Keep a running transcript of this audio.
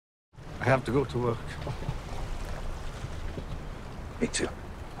I have to go to work. Me too.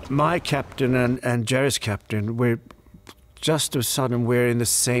 My captain and Jerry's captain, we're just a sudden we're in the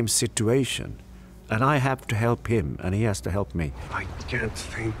same situation. And I have to help him, and he has to help me. I can't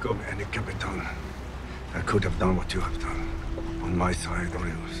think of any Capitan that could have done what you have done. On my side or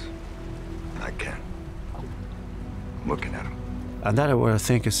yours. I can. I'm looking at him. And that's what I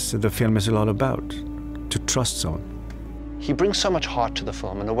think the film is a lot about, to trust someone. He brings so much heart to the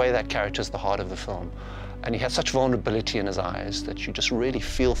film, in a way that character's the heart of the film. And he has such vulnerability in his eyes that you just really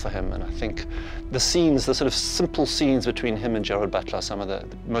feel for him. And I think the scenes, the sort of simple scenes between him and Gerard Butler are some of the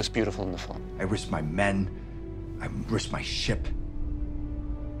most beautiful in the film. I risked my men. I risked my ship.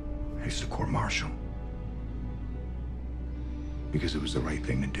 I used to court-martial. Because it was the right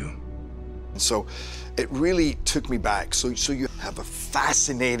thing to do. So it really took me back. So you have a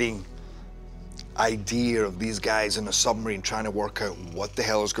fascinating idea of these guys in a submarine trying to work out what the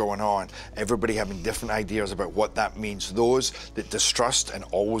hell is going on. Everybody having different ideas about what that means. Those that distrust and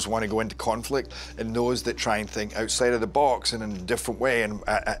always want to go into conflict, and those that try and think outside of the box and in a different way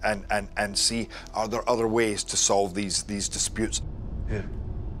and see are there other ways to solve these disputes. Yeah.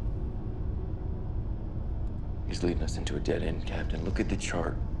 He's leading us into a dead end, Captain. Look at the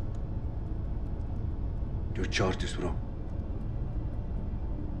chart. Your chart is wrong.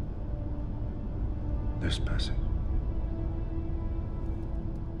 There's passing.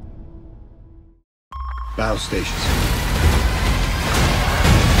 Battle stations.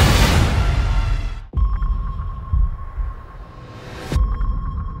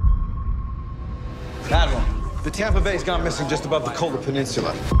 Admiral, the Tampa Bay's gone missing just above the Kola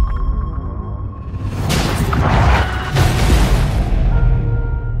Peninsula.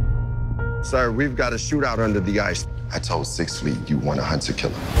 Sir, we've got a shootout under the ice. I told Sixth Fleet you want a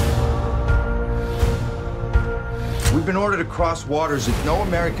hunter-killer. We've been ordered to cross waters that no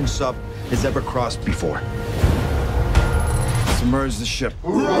American sub has ever crossed before. Submerge the ship.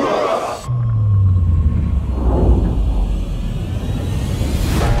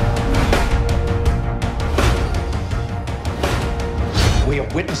 We are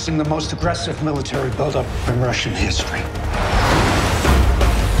witnessing the most aggressive military buildup in Russian history.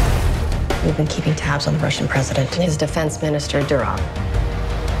 We've been keeping tabs on the Russian president and his defense minister, Gerard.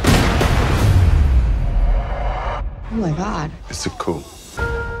 Oh my God. It's a coup.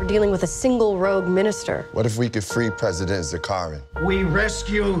 We're dealing with a single rogue minister. What if we could free President Zakharin? We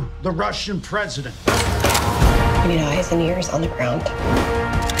rescue the Russian president. We need eyes and ears on the ground.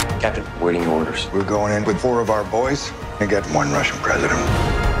 Captain, waiting your orders. We're going in with 4 of our boys and get 1 Russian president.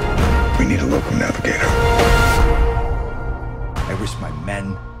 We need a local navigator. I risked my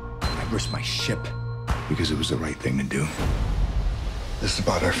men. I risked my ship because it was the right thing to do. This is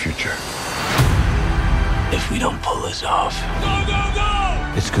about our future. If we don't pull this off,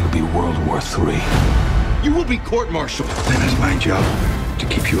 it's gonna be World War III. You will be court-martialed. Then it's my job to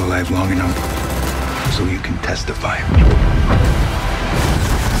keep you alive long enough so you can testify.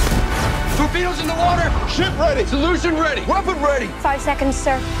 Torpedoes in the water! Ship ready! Solution ready! Weapon ready! 5 seconds,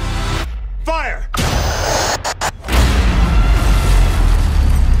 sir. Fire!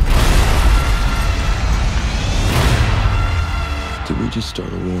 Did we just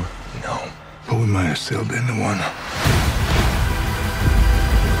start a war? No, but we might have still been the one.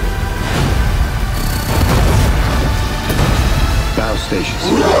 Battle stations.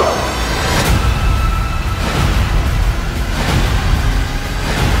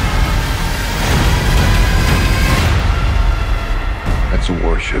 That's a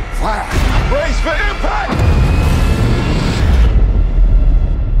warship. Fire! Brace for impact!